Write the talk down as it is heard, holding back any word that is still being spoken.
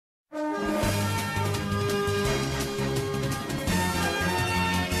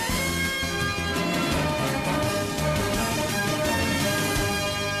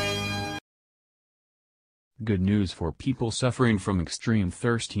Good news for people suffering from extreme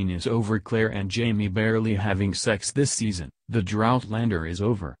thirstiness over Claire and Jamie barely having sex this season. The Outlander is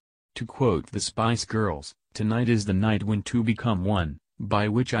over. To quote the Spice Girls, "Tonight is the night when two become one," by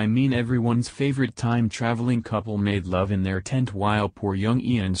which I mean everyone's favorite time-traveling couple made love in their tent while poor young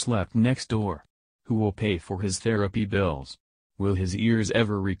Ian slept next door. Who will pay for his therapy bills? Will his ears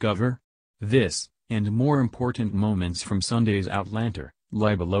ever recover? This, and more important moments from Sunday's Outlander,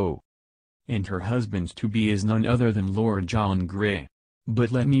 lie below. And her husband-to-be is none other than Lord John Grey.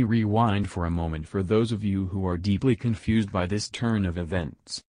 But let me rewind for a moment for those of you who are deeply confused by this turn of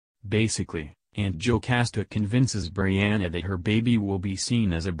events. Basically, Aunt Jocasta convinces Brianna that her baby will be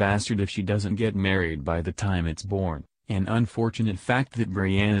seen as a bastard if she doesn't get married by the time it's born, an unfortunate fact that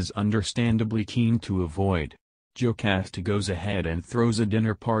Brianna's understandably keen to avoid. Jocasta goes ahead and throws a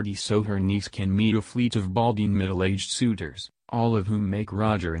dinner party so her niece can meet a fleet of balding middle-aged suitors, all of whom make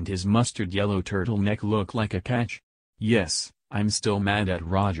Roger and his mustard-yellow turtleneck look like a catch. Yes, I'm still mad at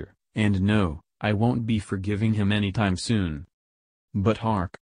Roger, and no, I won't be forgiving him anytime soon. But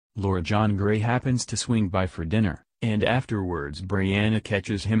hark! Lord John Grey happens to swing by for dinner, and afterwards Brianna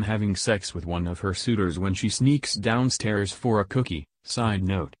catches him having sex with one of her suitors when she sneaks downstairs for a cookie. Side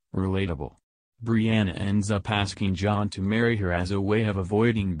note, relatable. Brianna ends up asking John to marry her as a way of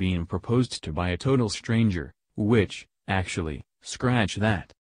avoiding being proposed to by a total stranger, which, actually, scratch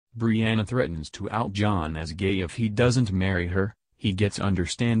that. Brianna threatens to out John as gay if he doesn't marry her. He gets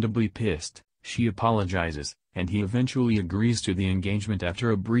understandably pissed, she apologizes, and he eventually agrees to the engagement after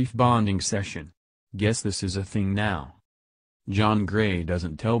a brief bonding session. Guess this is a thing now. John Grey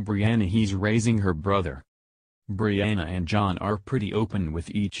doesn't tell Brianna he's raising her brother. Brianna and John are pretty open with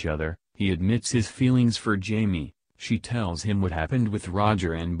each other. He admits his feelings for Jamie, she tells him what happened with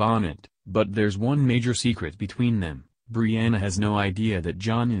Roger and Bonnet, but there's one major secret between them. Brianna has no idea that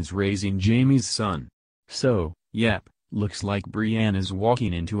John is raising Jamie's son. So, yep, looks like Brianna's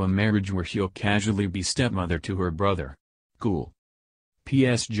walking into a marriage where she'll casually be stepmother to her brother. Cool.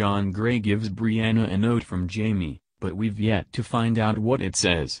 P.S. John Grey gives Brianna a note from Jamie, but we've yet to find out what it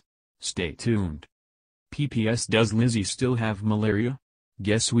says. Stay tuned. P.P.S. Does Lizzie still have malaria?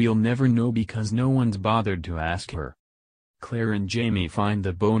 Guess we'll never know because no one's bothered to ask her. Claire and Jamie find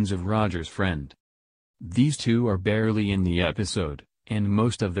the bones of Roger's friend. These two are barely in the episode, and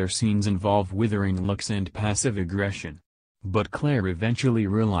most of their scenes involve withering looks and passive aggression. But Claire eventually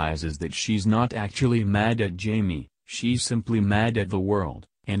realizes that she's not actually mad at Jamie, she's simply mad at the world,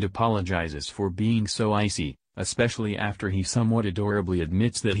 and apologizes for being so icy, especially after he somewhat adorably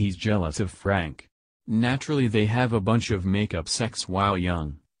admits that he's jealous of Frank. Naturally they have a bunch of make-up sex while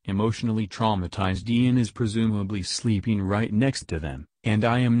young. Emotionally traumatized Ian is presumably sleeping right next to them, and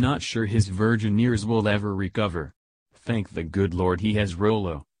I am not sure his virgin ears will ever recover. Thank the good Lord he has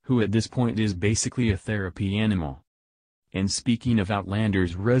Rollo, who at this point is basically a therapy animal. And speaking of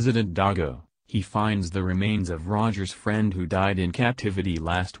Outlander's resident doggo, he finds the remains of Roger's friend who died in captivity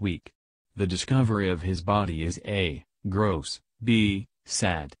last week. The discovery of his body is A, gross, B,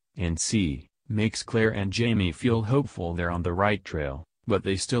 sad, and C, makes Claire and Jamie feel hopeful they're on the right trail, but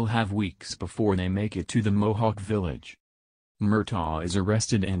they still have weeks before they make it to the Mohawk village. Murtaugh is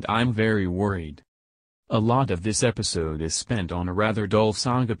arrested and I'm very worried. A lot of this episode is spent on a rather dull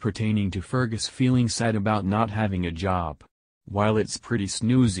saga pertaining to Fergus feeling sad about not having a job. While it's pretty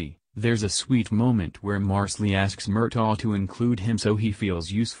snoozy, there's a sweet moment where Marsley asks Murtaugh to include him so he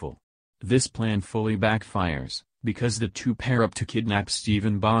feels useful. This plan fully backfires, because the two pair up to kidnap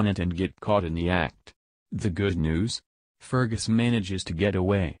Stephen Bonnet and get caught in the act. The good news? Fergus manages to get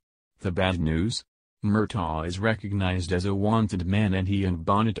away. The bad news? Murtaugh is recognized as a wanted man and he and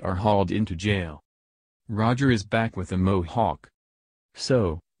Bonnet are hauled into jail. Roger is back with a Mohawk.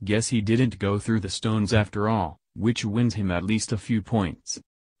 So, guess he didn't go through the stones after all, which wins him at least a few points.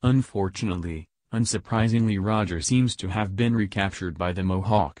 Unfortunately, unsurprisingly Roger seems to have been recaptured by the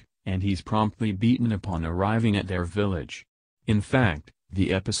Mohawk, and he's promptly beaten upon arriving at their village. In fact,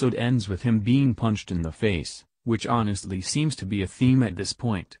 the episode ends with him being punched in the face, which honestly seems to be a theme at this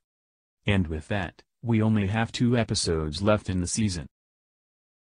point. And with that, we only have 2 episodes left in the season.